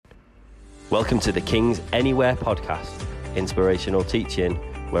Welcome to the King's Anywhere podcast, inspirational teaching,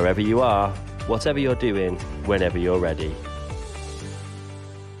 wherever you are, whatever you're doing, whenever you're ready.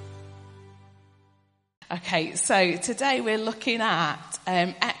 Okay, so today we're looking at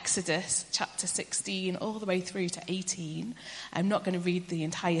Exodus chapter 16 all the way through to 18. I'm not going to read the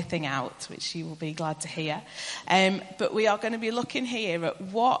entire thing out, which you will be glad to hear. But we are going to be looking here at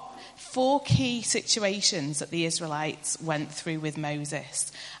what 4 key situations that the Israelites went through with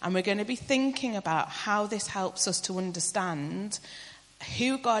Moses. And we're going to be thinking about how this helps us to understand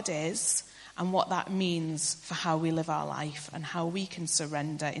who God is and what that means for how we live our life and how we can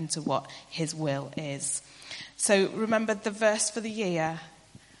surrender into what his will is. So remember the verse for the year.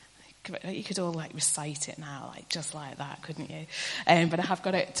 You could all recite it now, just like that, couldn't you? But I have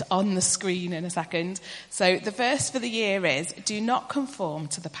got it on the screen in a second. So the verse for the year is, "Do not conform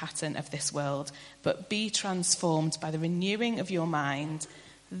to the pattern of this world, but be transformed by the renewing of your mind.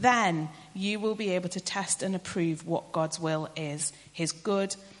 Then you will be able to test and approve what God's will is, his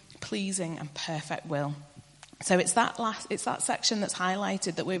good, pleasing and perfect will." So it's that section that's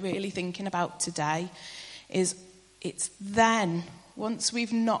highlighted that we're really thinking about today. It's then, once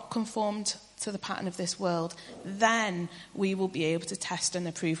we've not conformed to the pattern of this world, then we will be able to test and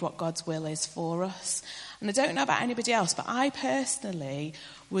approve what God's will is for us. And I don't know about anybody else, but I personally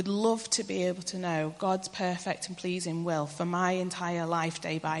would love to be able to know God's perfect and pleasing will for my entire life,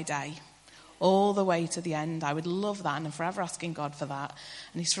 day by day, all the way to the end. I would love that, and I'm forever asking God for that.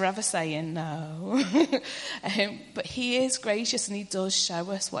 And he's forever saying no. But he is gracious, and he does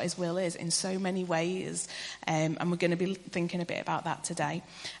show us what his will is in so many ways. And we're going to be thinking a bit about that today.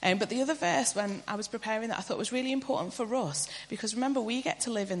 But the other verse, when I was preparing that, I thought was really important for us. Because remember, we get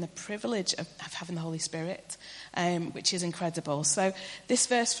to live in the privilege of having the Holy Spirit, which is incredible. So this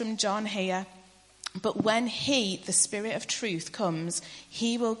verse from John here, "But when he, the Spirit of truth, comes,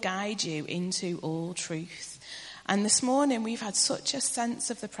 he will guide you into all truth." And this morning we've had such a sense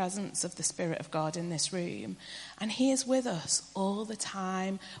of the presence of the Spirit of God in this room. And he is with us all the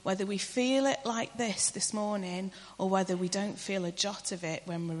time, whether we feel it like this morning, or whether we don't feel a jot of it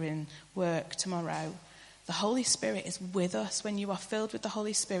when we're in work tomorrow. The Holy Spirit is with us. When you are filled with the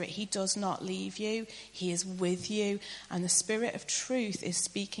Holy Spirit, he does not leave you. He is with you. And the Spirit of truth is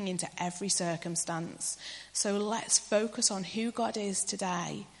speaking into every circumstance. So let's focus on who God is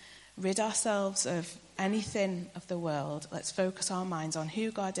today. Rid ourselves of anything of the world. Let's focus our minds on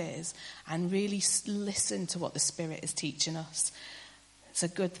who God is and really listen to what the Spirit is teaching us. It's a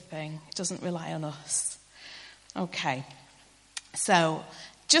good thing. It doesn't rely on us. Okay. So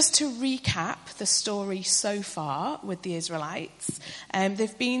just to recap the story so far with the Israelites,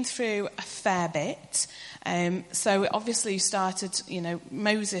 they've been through a fair bit. So it obviously started,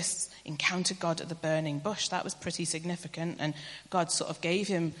 Moses encountered God at the burning bush. That was pretty significant. And God sort of gave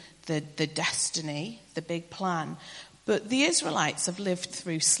him the destiny, the big plan. But the Israelites have lived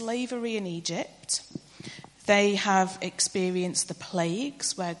through slavery in Egypt. They have experienced the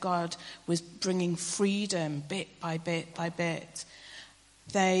plagues where God was bringing freedom bit by bit by bit.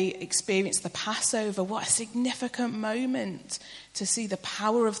 They experienced the Passover. What a significant moment to see the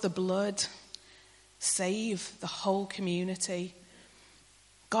power of the blood save the whole community.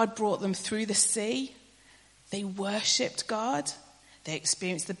 God brought them through the sea. They worshipped God. They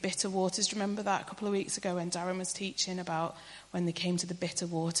experienced the bitter waters. Remember that a couple of weeks ago when Darren was teaching about when they came to the bitter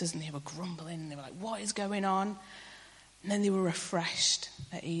waters and they were grumbling and they were like, what is going on? And then they were refreshed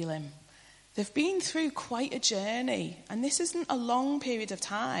at Elim. They've been through quite a journey, and this isn't a long period of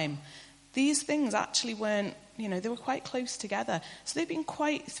time. These things actually weren't, they were quite close together. So they've been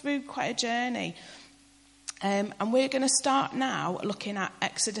through quite a journey. And we're going to start now looking at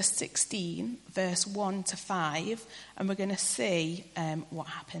Exodus 16, verse 1 to 5, and we're going to see what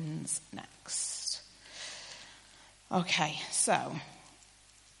happens next. Okay, so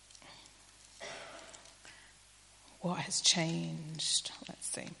what has changed? Let's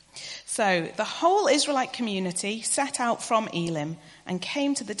see. So the whole Israelite community set out from Elim and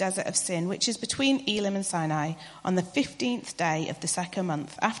came to the desert of Sin, which is between Elim and Sinai, on the 15th day of the second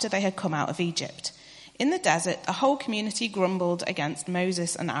month after they had come out of Egypt. In the desert, the whole community grumbled against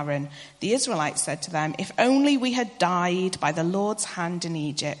Moses and Aaron. The Israelites said to them, "If only we had died by the Lord's hand in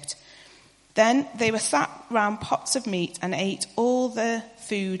Egypt." Then they were sat round pots of meat and ate all the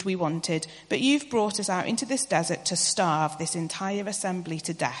food we wanted, but you've brought us out into this desert to starve this entire assembly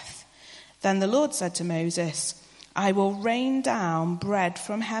to death. Then the Lord said to Moses, "I will rain down bread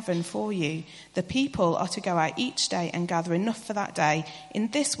from heaven for you. The people are to go out each day and gather enough for that day. In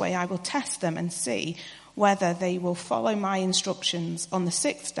this way I will test them and see whether they will follow my instructions. On the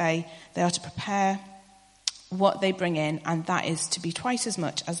 6th day they are to prepare what they bring in, and that is to be twice as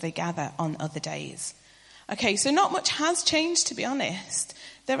much as they gather on other days. Okay, so not much has changed, to be honest.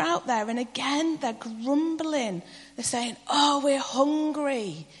 They're out there, and again, they're grumbling. They're saying, oh, we're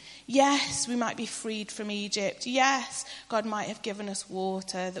hungry. Yes, we might be freed from Egypt. Yes, God might have given us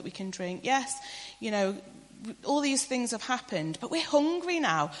water that we can drink. Yes, all these things have happened, but we're hungry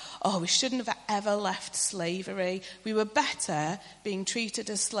now. Oh, we shouldn't have ever left slavery. We were better being treated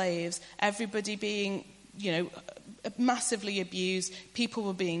as slaves, everybody being, massively abused. People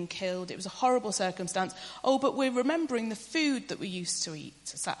were being killed. It was a horrible circumstance. Oh, but we're remembering the food that we used to eat,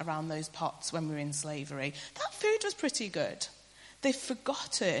 sat around those pots when we were in slavery. That food was pretty good. They've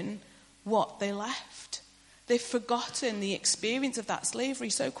forgotten what they left. They've forgotten the experience of that slavery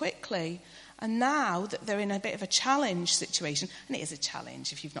so quickly. And now that they're in a bit of a challenge situation, and it is a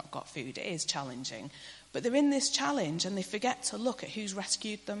challenge if you've not got food, it is challenging. But they're in this challenge and they forget to look at who's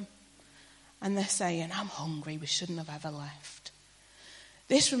rescued them. And they're saying, I'm hungry, we shouldn't have ever left.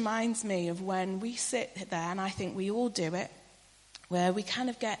 This reminds me of when we sit there, and I think we all do it, where we kind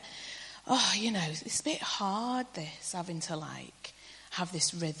of get, it's a bit hard, this, having to have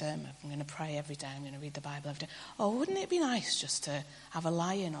this rhythm. I'm going to pray every day, I'm going to read the Bible every day. Oh, wouldn't it be nice just to have a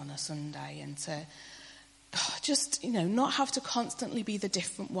lie-in on a Sunday and to not have to constantly be the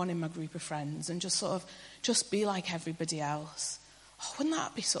different one in my group of friends and just be like everybody else. Oh, wouldn't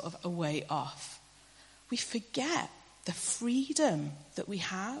that be sort of a way off? We forget the freedom that we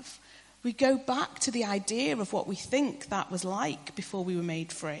have. We go back to the idea of what we think that was like before we were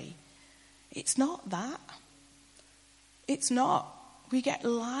made free. It's not that. It's not. We get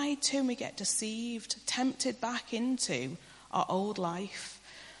lied to and we get deceived, tempted back into our old life.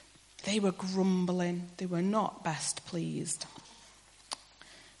 They were grumbling. They were not best pleased.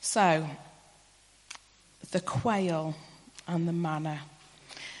 So, the quail and the manna.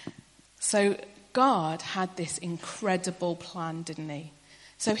 So God had this incredible plan, didn't he?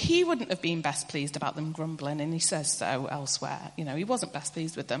 So he wouldn't have been best pleased about them grumbling, and he says so elsewhere. He wasn't best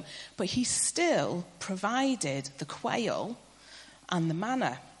pleased with them, but he still provided the quail and the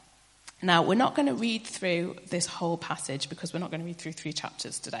manna. Now, we're not going to read through this whole passage because we're not going to read through 3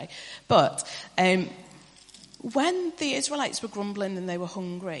 chapters today, but when the Israelites were grumbling and they were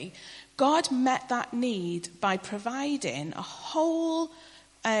hungry, God met that need by providing a whole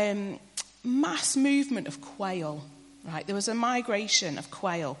mass movement of quail. Right? There was a migration of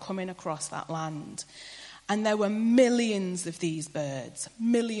quail coming across that land. And there were millions of these birds,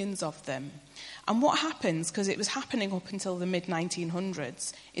 millions of them. And what happens, because it was happening up until the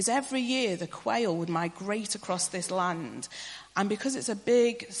mid-1900s, is every year the quail would migrate across this land. And because it's a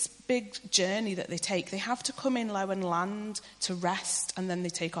big journey that they take, they have to come in low and land to rest, and then they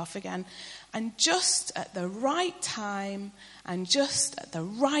take off again. And just at the right time and just at the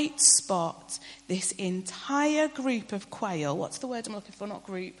right spot, this entire group of quail, what's the word I'm looking for, not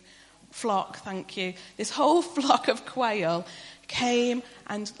group, flock, thank you. This whole flock of quail came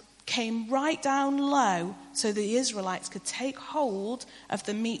right down low so the Israelites could take hold of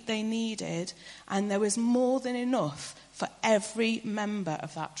the meat they needed, and there was more than enough for every member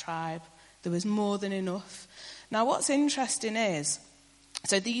of that tribe. There was more than enough. Now, what's interesting is,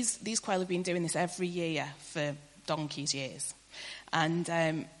 so these quail have been doing this every year for donkey's years. And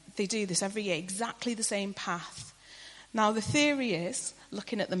they do this every year, exactly the same path. Now, the theory is,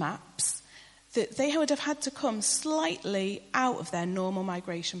 looking at the maps, that they would have had to come slightly out of their normal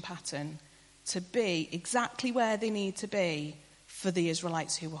migration pattern to be exactly where they need to be for the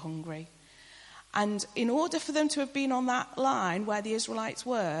Israelites who were hungry. And in order for them to have been on that line where the Israelites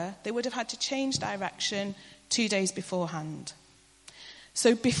were, they would have had to change direction 2 days beforehand.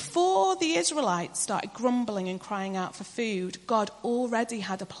 So before the Israelites started grumbling and crying out for food, God already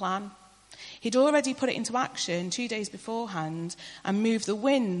had a plan. He'd already put it into action 2 days beforehand and moved the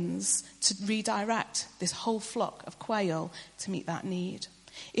winds to redirect this whole flock of quail to meet that need.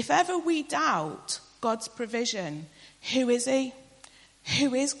 If ever we doubt God's provision, who is he?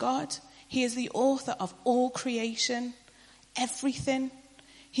 Who is God? He is the author of all creation, everything.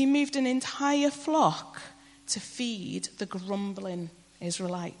 He moved an entire flock to feed the grumbling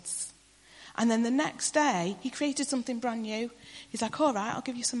Israelites. And then the next day, he created something brand new. He's like, all right, I'll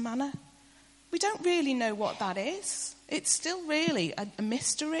give you some manna. We don't really know what that is. It's still really a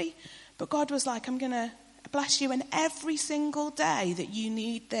mystery. But God was like, I'm going to bless you, and every single day that you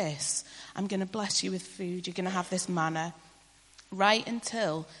need this, I'm going to bless you with food. You're going to have this manna. Right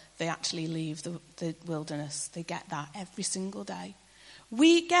until they actually leave the wilderness. They get that every single day.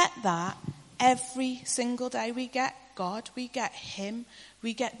 We get that every single day. We get God. We get him.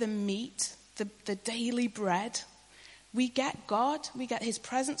 We get the meat, the daily bread. We get God, we get his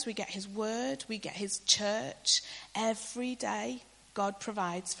presence, we get his word, we get his church. Every day, God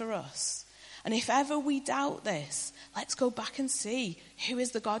provides for us. And if ever we doubt this, let's go back and see who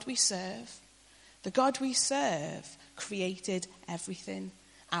is the God we serve. The God we serve created everything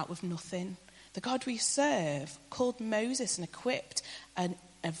out of nothing. The God we serve called Moses and equipped a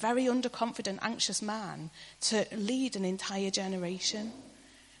very underconfident, anxious man to lead an entire generation.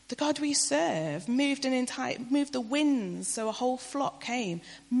 The God we serve moved the winds so a whole flock came.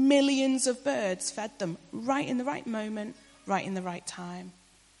 Millions of birds fed them right in the right moment, right in the right time.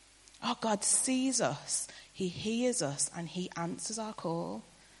 Our God sees us, he hears us, and he answers our call.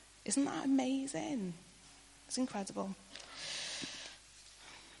 Isn't that amazing? It's incredible.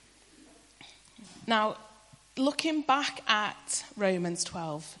 Now, looking back at Romans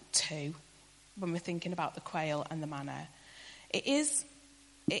 12:2, when we're thinking about the quail and the manna, it is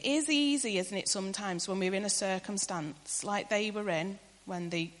easy, isn't it, sometimes when we're in a circumstance like they were in when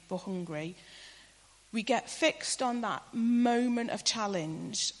they were hungry, we get fixed on that moment of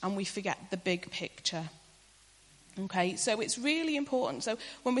challenge and we forget the big picture. Okay, so it's really important. So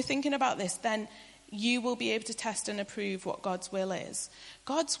when we're thinking about this, then you will be able to test and approve what God's will is.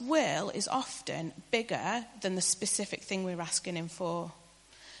 God's will is often bigger than the specific thing we're asking him for.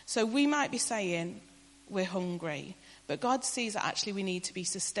 So we might be saying we're hungry, but God sees that actually we need to be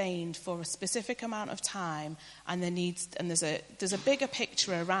sustained for a specific amount of time, and there's a bigger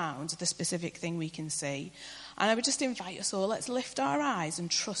picture around the specific thing we can see. And I would just invite us all, let's lift our eyes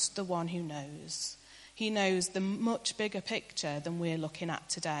and trust the one who knows. He knows the much bigger picture than we're looking at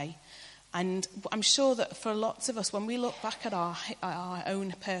today. And I'm sure that for lots of us, when we look back at our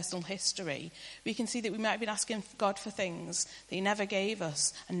own personal history, we can see that we might have been asking God for things that he never gave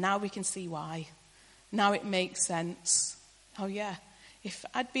us, and now we can see why. Now it makes sense. Oh yeah, if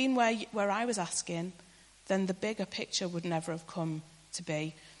I'd been where I was asking, then the bigger picture would never have come to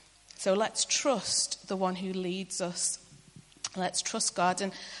be. So let's trust the one who leads us. Let's trust God.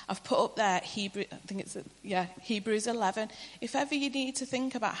 And I've put up there Hebrews 11. If ever you need to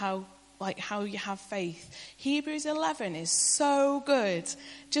think about how you have faith, Hebrews 11 is so good.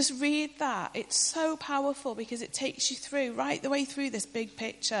 Just read that. It's so powerful because it takes you through, right the way through this big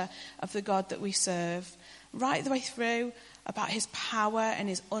picture of the God that we serve, right the way through about his power and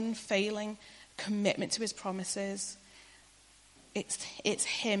his unfailing commitment to his promises. It's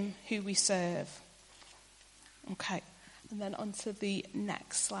him who we serve. Okay, and then on to the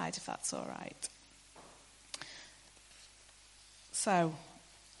next slide, if that's all right. So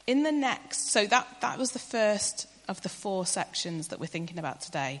that was the first of the 4 sections that we're thinking about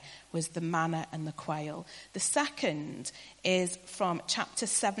today, was the manna and the quail. The second is from chapter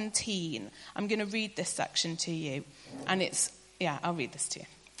 17. I'm going to read this section to you. And I'll read this to you.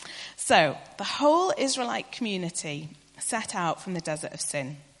 So, the whole Israelite community set out from the desert of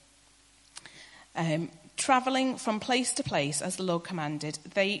Sin, traveling from place to place as the Lord commanded.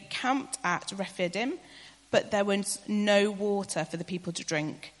 They camped at Rephidim, but there was no water for the people to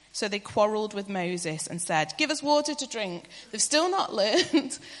drink. So they quarreled with Moses and said, "Give us water to drink." They've still not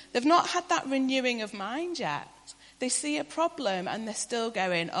learned. They've not had that renewing of mind yet. They see a problem and they're still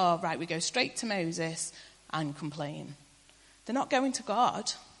going, "Oh, right, we go straight to Moses and complain." They're not going to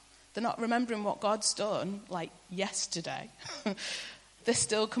God. They're not remembering what God's done, like yesterday. They're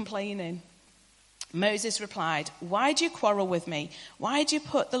still complaining. Moses replied, "Why do you quarrel with me? Why do you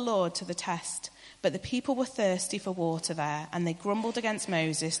put the Lord to the test?" But the people were thirsty for water there, and they grumbled against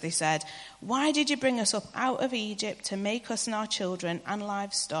Moses. They said, "Why did you bring us up out of Egypt to make us and our children and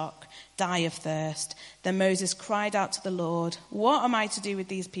livestock die of thirst?" Then Moses cried out to the Lord, "What am I to do with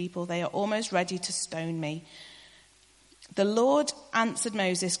these people? They are almost ready to stone me." The Lord answered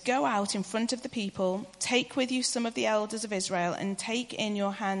Moses, "Go out in front of the people, take with you some of the elders of Israel, and take in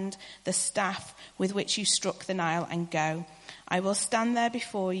your hand the staff with which you struck the Nile, and go. I will stand there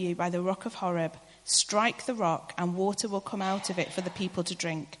before you by the rock of Horeb. Strike the rock, and water will come out of it for the people to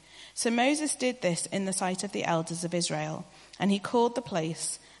drink." So Moses did this in the sight of the elders of Israel, and he called the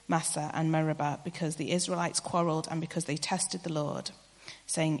place Massah and Meribah, because the Israelites quarreled and because they tested the Lord,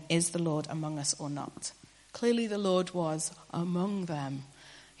 saying, "Is the Lord among us or not?" Clearly the Lord was among them.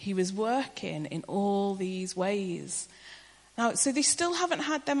 He was working in all these ways. Now, so they still haven't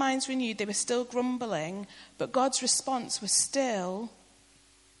had their minds renewed. They were still grumbling, but God's response was still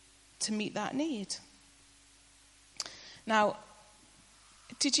to meet that need. Now,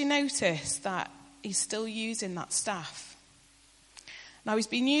 did you notice that he's still using that staff? Now, he's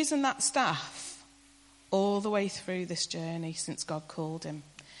been using that staff all the way through this journey since God called him.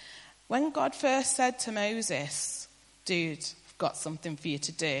 When God first said to Moses, "Dude, I've got something for you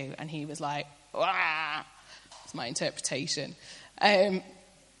to do," and he was like, "Wah!" That's my interpretation.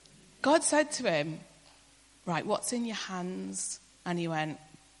 God said to him, right, what's in your hands? And he went,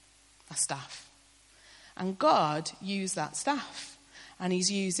 a staff. And God used that staff. And he's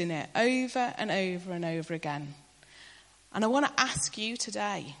using it over and over and over again. And I want to ask you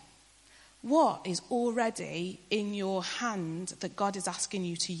today, what is already in your hand that God is asking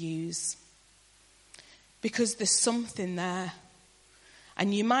you to use? Because there's something there.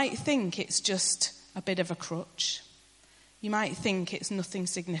 And you might think it's just a bit of a crutch. You might think it's nothing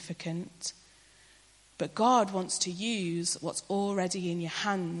significant. But God wants to use what's already in your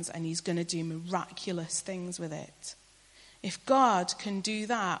hands, and he's going to do miraculous things with it. If God can do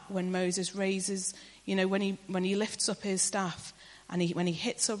that when Moses raises, when he lifts up his staff and when he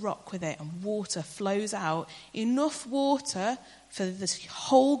hits a rock with it and water flows out, enough water for this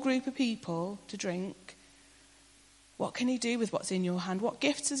whole group of people to drink, what can he do with what's in your hand? What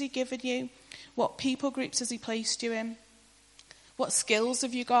gifts has he given you? What people groups has he placed you in? What skills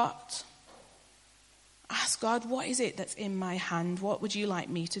have you got? Ask God, what is it that's in my hand? What would you like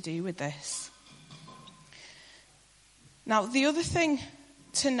me to do with this? Now, the other thing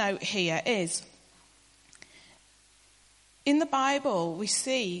to note here is, in the Bible, we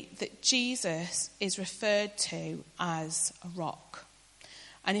see that Jesus is referred to as a rock.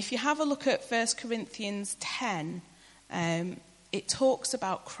 And if you have a look at 1 Corinthians 10, it talks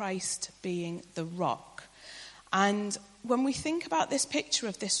about Christ being the rock. And when we think about this picture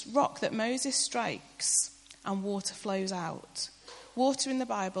of this rock that Moses strikes and water flows out, water in the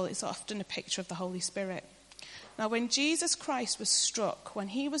Bible is often a picture of the Holy Spirit. Now, when Jesus Christ was struck, when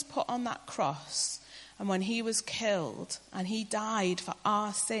he was put on that cross, and when he was killed, and he died for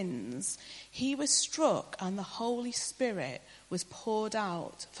our sins, he was struck and the Holy Spirit was poured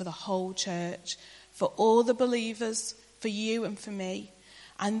out for the whole church, for all the believers, for you and for me.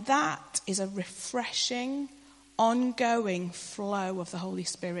 And that is a refreshing, ongoing flow of the Holy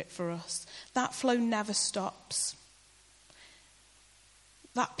Spirit for us. That flow never stops.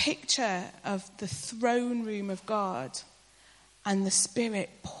 That picture of the throne room of God and the Spirit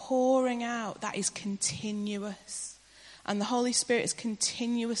pouring out, that is continuous. And the Holy Spirit is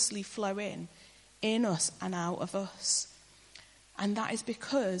continuously flowing in us and out of us. And that is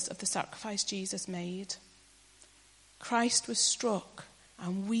because of the sacrifice Jesus made. Christ was struck,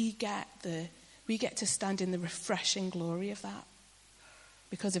 and we get to stand in the refreshing glory of that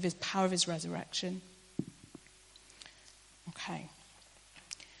because of his power of his resurrection. Okay.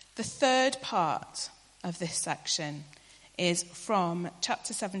 The third part of this section is from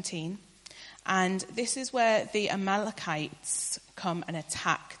chapter 17, and this is where the Amalekites come and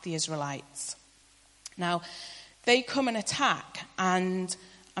attack the Israelites. Now, they come and attack, and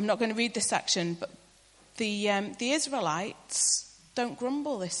I'm not going to read this section, but the Israelites don't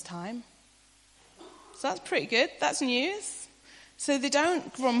grumble this time. So that's pretty good. That's news. So they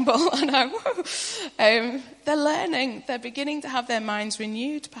don't grumble. I know. They're learning. They're beginning to have their minds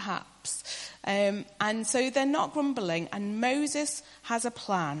renewed, perhaps. And so they're not grumbling. And Moses has a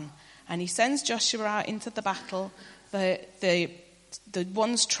plan. And he sends Joshua out into the battle. The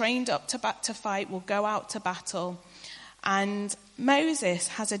ones trained up to fight will go out to battle. And Moses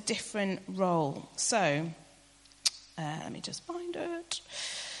has a different role. So let me just find it.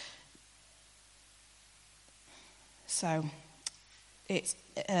 So it's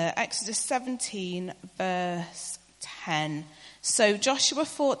Exodus 17, verse 10. So Joshua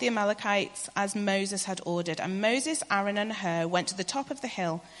fought the Amalekites as Moses had ordered, and Moses, Aaron, and Hur went to the top of the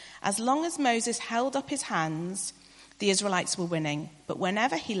hill. As long as Moses held up his hands, the Israelites were winning. But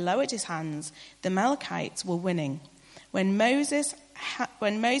whenever he lowered his hands, the Amalekites were winning. When Moses'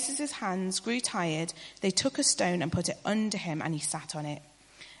 hands grew tired, they took a stone and put it under him, and he sat on it.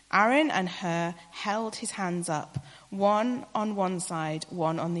 Aaron and Hur held his hands up, one on one side,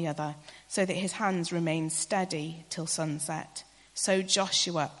 one on the other, so that his hands remained steady till sunset. So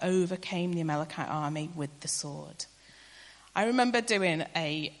Joshua overcame the Amalekite army with the sword. I remember doing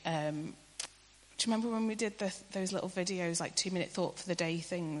do you remember when we did those little videos, like 2-minute thought for the day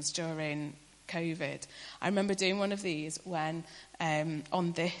things during COVID? I remember doing one of these when I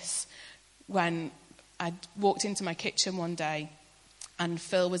walked into my kitchen one day, and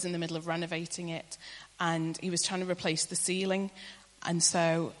Phil was in the middle of renovating it, and he was trying to replace the ceiling. And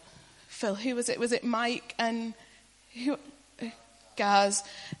so, Phil, who was it? Was it Mike and Gaz?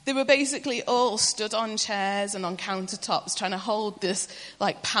 They were basically all stood on chairs and on countertops trying to hold this,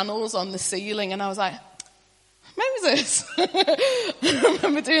 like, panels on the ceiling. And I was like, Moses. I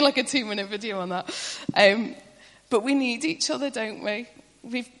remember doing like a 2-minute video on that. But we need each other, don't we?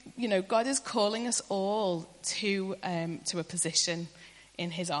 God is calling us all to a position in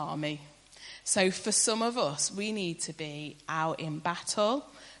his army. So for some of us, we need to be out in battle.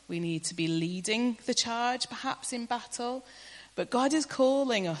 We need to be leading the charge, perhaps in battle. But God is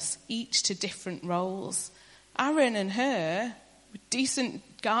calling us each to different roles. Aaron and Hur, decent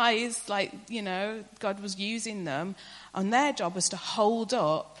guys, God was using them, and their job was to hold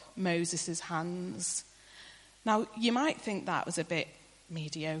up Moses' hands. Now, you might think that was a bit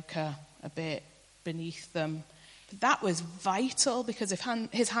mediocre, a bit beneath them. But that was vital, because if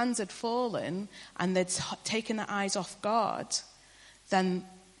his hands had fallen and they'd taken their eyes off God, then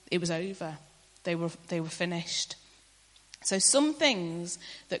it was over. They were finished. So some things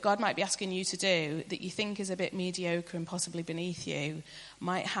that God might be asking you to do that you think is a bit mediocre and possibly beneath you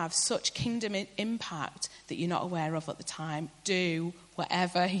might have such kingdom impact that you're not aware of at the time. Do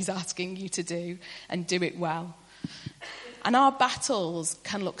whatever he's asking you to do, and do it well. And our battles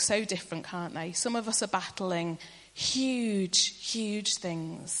can look so different, can't they? Some of us are battling huge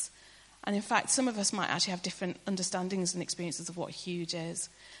things. And in fact, some of us might actually have different understandings and experiences of what huge is.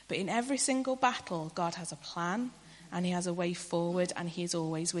 But in every single battle, God has a plan. And he has a way forward, and he's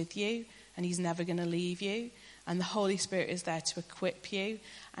always with you, and he's never going to leave you. And the Holy Spirit is there to equip you.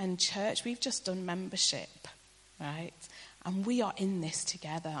 And church, we've just done membership, right? And we are in this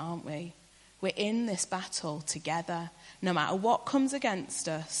together, aren't we? We're in this battle together. No matter what comes against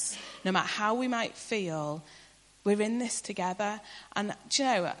us, no matter how we might feel, we're in this together. And do you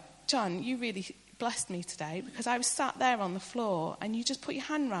know, John, you really blessed me today, because I was sat there on the floor, and you just put your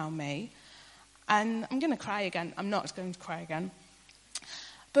hand round me. And I'm going to cry again. I'm not going to cry again.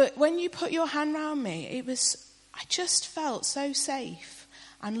 But when you put your hand around me, I just felt so safe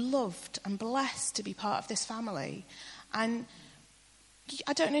and loved and blessed to be part of this family. And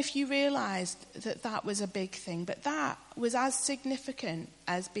I don't know if you realised that was a big thing, but that was as significant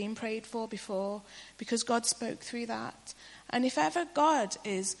as being prayed for before, because God spoke through that. And if ever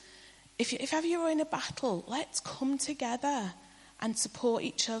if ever you're in a battle, let's come together and support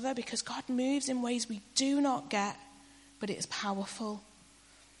each other, because God moves in ways we do not get, but it is powerful.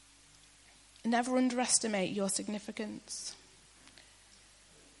 Never underestimate your significance.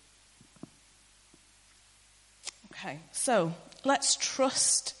 Okay, so let's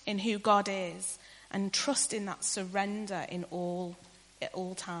trust in who God is, and trust in that surrender at all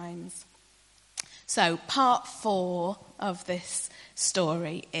times. So part 4 of this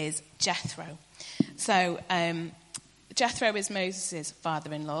story is Jethro. So Jethro is Moses'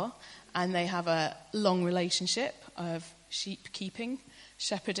 father-in-law, and they have a long relationship of shepherding.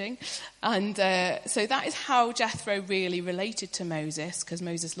 And so that is how Jethro really related to Moses, because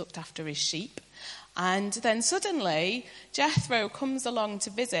Moses looked after his sheep. And then suddenly, Jethro comes along to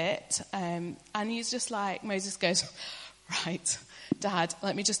visit, and he's just like, Moses goes, right, Dad,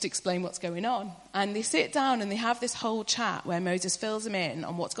 let me just explain what's going on. And they sit down and they have this whole chat where Moses fills them in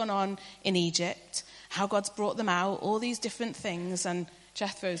on what's gone on in Egypt, how God's brought them out, all these different things. And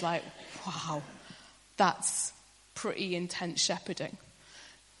Jethro's like, wow, that's pretty intense shepherding.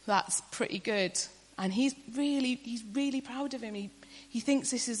 That's pretty good. And he's really proud of him. He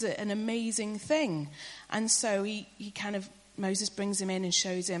thinks this is an amazing thing. And so Moses brings him in and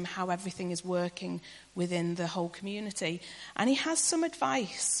shows him how everything is working within the whole community. And he has some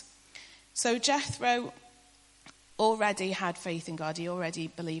advice. So Jethro already had faith in God. He already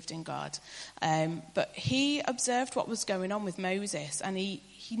believed in God. But he observed what was going on with Moses, and he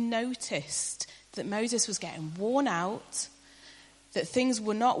noticed that Moses was getting worn out, that things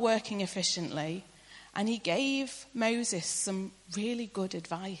were not working efficiently, and he gave Moses some really good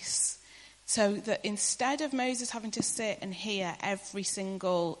advice. So that instead of Moses having to sit and hear every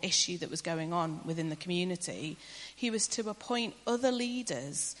single issue that was going on within the community, he was to appoint other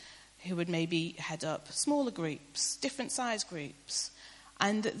leaders who would maybe head up smaller groups, different size groups,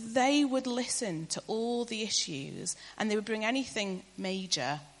 and they would listen to all the issues, and they would bring anything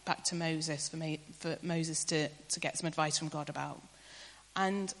major back to Moses for Moses to get some advice from God about.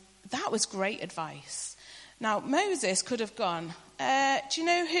 And that was great advice. Now, Moses could have gone, do you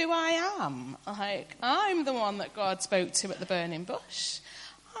know who I am? Like, I'm the one that God spoke to at the burning bush.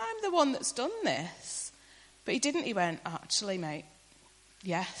 I'm the one that's done this. But he didn't. He went, actually, mate,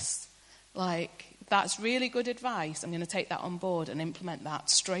 yes. Like, that's really good advice. I'm going to take that on board and implement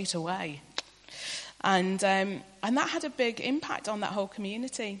that straight away. And that had a big impact on that whole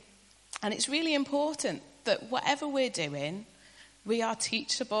community. And it's really important that whatever we're doing, we are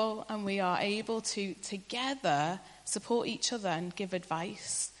teachable and we are able to together support each other and give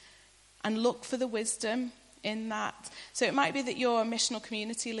advice and look for the wisdom in that. So it might be that you're a missional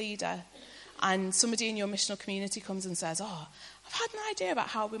community leader and somebody in your missional community comes and says, I've had an idea about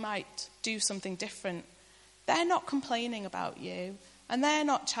how we might do something different. They're not complaining about you, and they're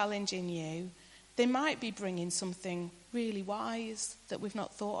not challenging you, they might be bringing something really wise that we've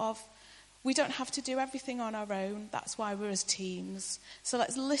not thought of. We don't have to do everything on our own. That's why we're as teams. So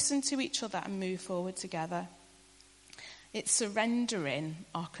let's listen to each other and move forward together. It's surrendering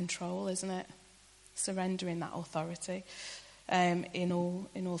our control, isn't it? Surrendering that authority in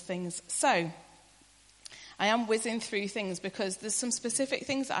all things. So I am whizzing through things because there's some specific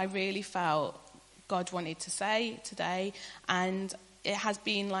things that I really felt God wanted to say today, and it has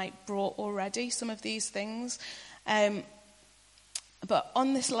been brought already, some of these things. But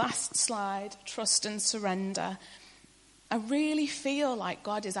on this last slide, trust and surrender, I really feel like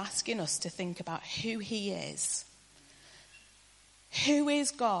God is asking us to think about who he is. Who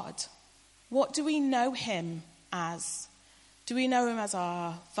is God? What do we know him as? Do we know him as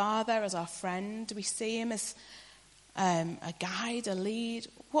our father, as our friend? Do we see him as a guide, a lead?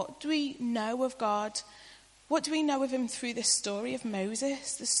 What do we know of God? What do we know of him through this story of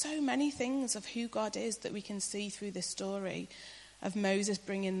Moses? There's so many things of who God is that we can see through this story of Moses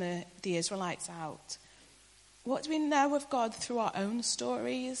bringing the Israelites out. What do we know of God through our own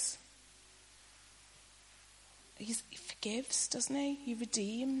stories? He forgives, doesn't he? He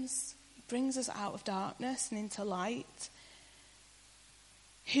redeems. He brings us out of darkness and into light.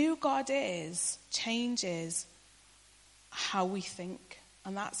 Who God is changes how we think.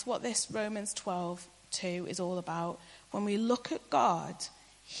 And that's what this Romans 12:2 is all about. When we look at God,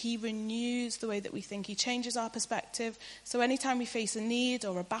 he renews the way that we think. He changes our perspective. So anytime we face a need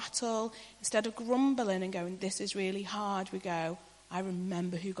or a battle, instead of grumbling and going, this is really hard, we go, I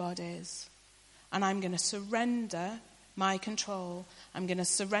remember who God is. And I'm going to surrender my control. I'm going to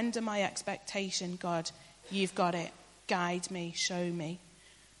surrender my expectation. God, you've got it. Guide me, show me.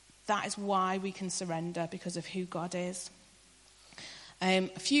 That is why we can surrender, because of who God is. A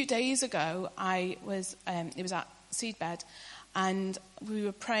few days ago, it was at Seedbed, and we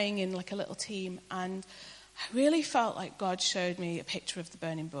were praying in a little team, and I really felt like God showed me a picture of the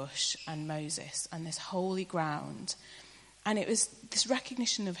burning bush and Moses and this holy ground. And it was this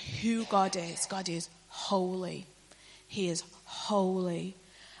recognition of who God is. God is holy. He is holy.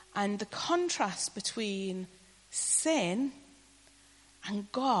 And the contrast between sin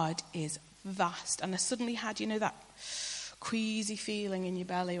and God is vast. And I suddenly had, that queasy feeling in your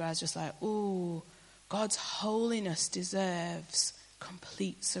belly where I was just like, ooh, God's holiness deserves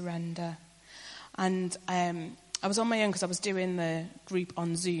complete surrender. And I was on my own because I was doing the group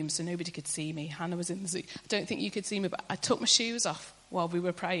on Zoom, so nobody could see me. Hannah was in the Zoom. I don't think you could see me, but I took my shoes off while we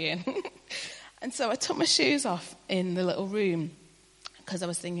were praying. And so I took my shoes off in the little room because I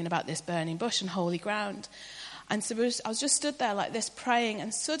was thinking about this burning bush and holy ground. And so I was just stood there like this praying,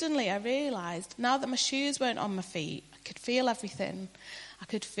 and suddenly I realised, now that my shoes weren't on my feet, I could feel everything. I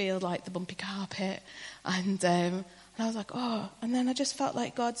could feel the bumpy carpet, and I was like, oh. And then I just felt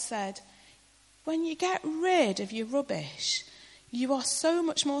like God said, when you get rid of your rubbish, you are so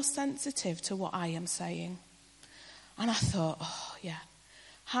much more sensitive to what I am saying. And I thought, oh yeah,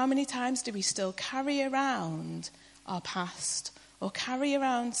 how many times do we still carry around our past, or carry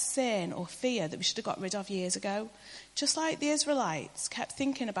around sin or fear that we should have got rid of years ago? Just like the Israelites kept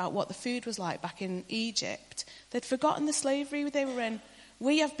thinking about what the food was like back in Egypt. They'd forgotten the slavery they were in.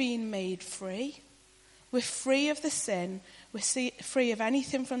 We have been made free. We're free of the sin. We're free of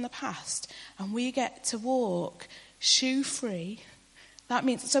anything from the past. And we get to walk shoe-free. That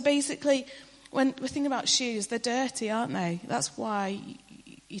means, so basically, when we're thinking about shoes, they're dirty, aren't they? That's why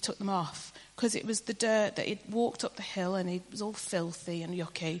you took them off. Because it was the dirt that he'd walked up the hill and it was all filthy and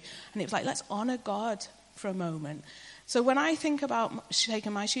yucky. And it was like, let's honour God for a moment. So when I think about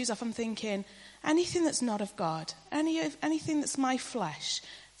taking my shoes off, I'm thinking, anything that's not of God, anything that's my flesh,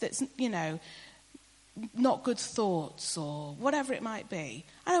 that's, not good thoughts or whatever it might be,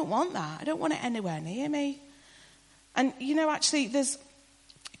 I don't want that. I don't want it anywhere near me. And, actually, there's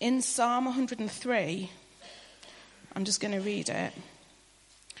in Psalm 103, I'm just going to read it,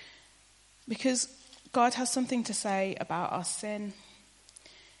 because God has something to say about our sin.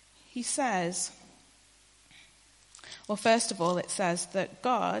 He says, well, first of all, it says that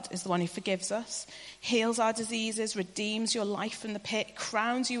God is the one who forgives us, heals our diseases, redeems your life from the pit,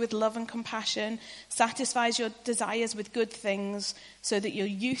 crowns you with love and compassion, satisfies your desires with good things so that your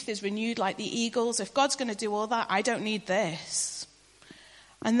youth is renewed like the eagles. If God's going to do all that, I don't need this.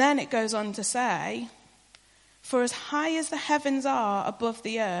 And then it goes on to say, for as high as the heavens are above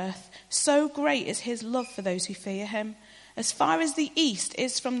the earth, so great is his love for those who fear him. As far as the east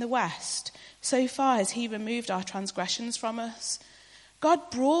is from the west, so far has he removed our transgressions from us. God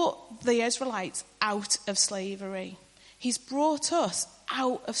brought the Israelites out of slavery. He's brought us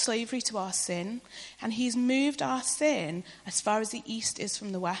out of slavery to our sin, and he's moved our sin as far as the east is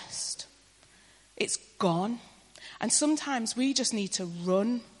from the west. It's gone. And sometimes we just need to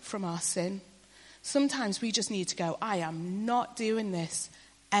run from our sin. Sometimes we just need to go, I am not doing this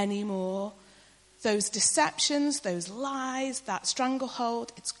anymore. Those deceptions, those lies, that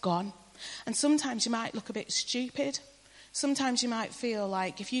stranglehold, it's gone. And sometimes you might look a bit stupid. Sometimes you might feel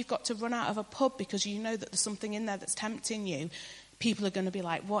like if you've got to run out of a pub because you know that there's something in there that's tempting you, people are going to be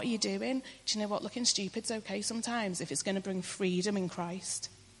like, what are you doing? Do you know what? Looking stupid's okay sometimes if it's going to bring freedom in Christ.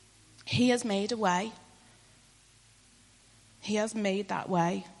 He has made a way. He has made that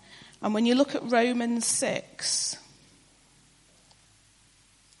way. And when you look at Romans 6,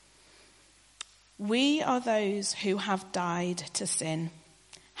 we are those who have died to sin.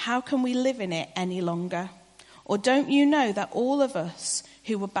 How can we live in it any longer? Or don't you know that all of us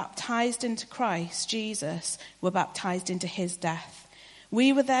who were baptized into Christ Jesus were baptized into his death?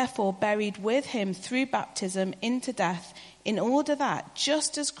 We were therefore buried with him through baptism into death, in order that,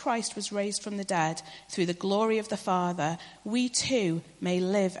 just as Christ was raised from the dead through the glory of the Father, we too may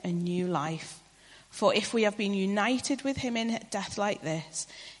live a new life. For if we have been united with him in death like this,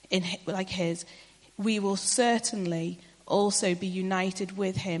 like his, we will certainly also be united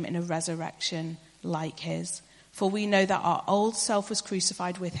with him in a resurrection like his. For we know that our old self was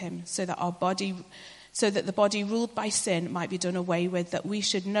crucified with him, so that the body ruled by sin might be done away with, that we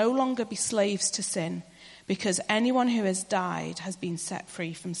should no longer be slaves to sin, because anyone who has died has been set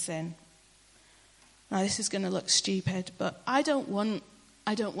free from sin. Now this is going to look stupid, but I don't want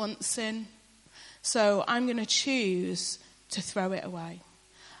sin. So I'm going to choose to throw it away.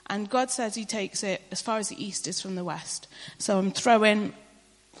 And God says he takes it as far as the east is from the west. So I'm throwing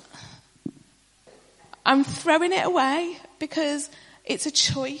it away because it's a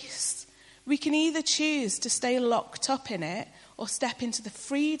choice. We can either choose to stay locked up in it or step into the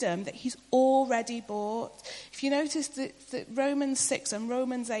freedom that he's already bought. If you notice that Romans 6 and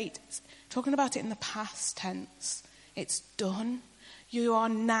Romans 8, it's talking about it in the past tense. It's done. You are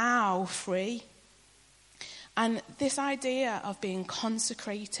now free. And this idea of being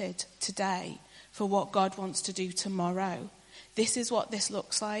consecrated today for what God wants to do tomorrow, this is what this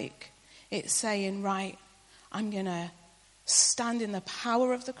looks like. It's saying, right, I'm going to stand in the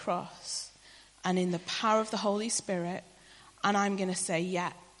power of the cross and in the power of the Holy Spirit, and I'm going to say,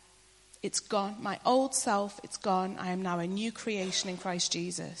 yeah, it's gone. My old self, it's gone. I am now a new creation in Christ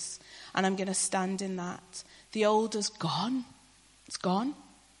Jesus, and I'm going to stand in that. The old is gone. It's gone.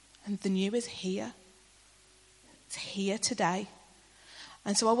 And the new is here. It's here today.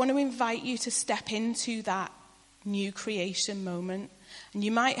 And so I want to invite you to step into that new creation moment. And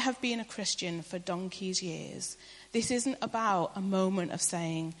you might have been a Christian for donkey's years. This isn't about a moment of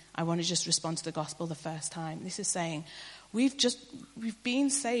saying, I want to just respond to the gospel the first time. This is saying, we've been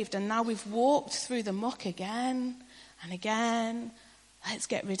saved and now we've walked through the muck again and again. Let's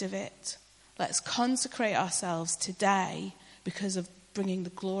get rid of it. Let's consecrate ourselves today because of bringing the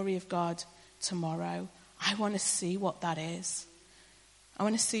glory of God tomorrow. I want to see what that is. I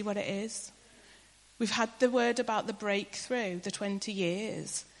want to see what it is. We've had the word about the breakthrough, the 20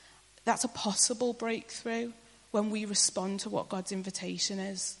 years. That's a possible breakthrough when we respond to what God's invitation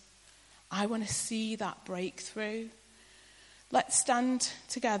is. I want to see that breakthrough. Let's stand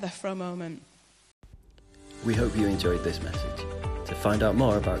together for a moment. We hope you enjoyed this message. To find out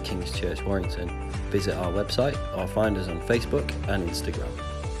more about King's Church Warrington, visit our website or find us on Facebook and Instagram.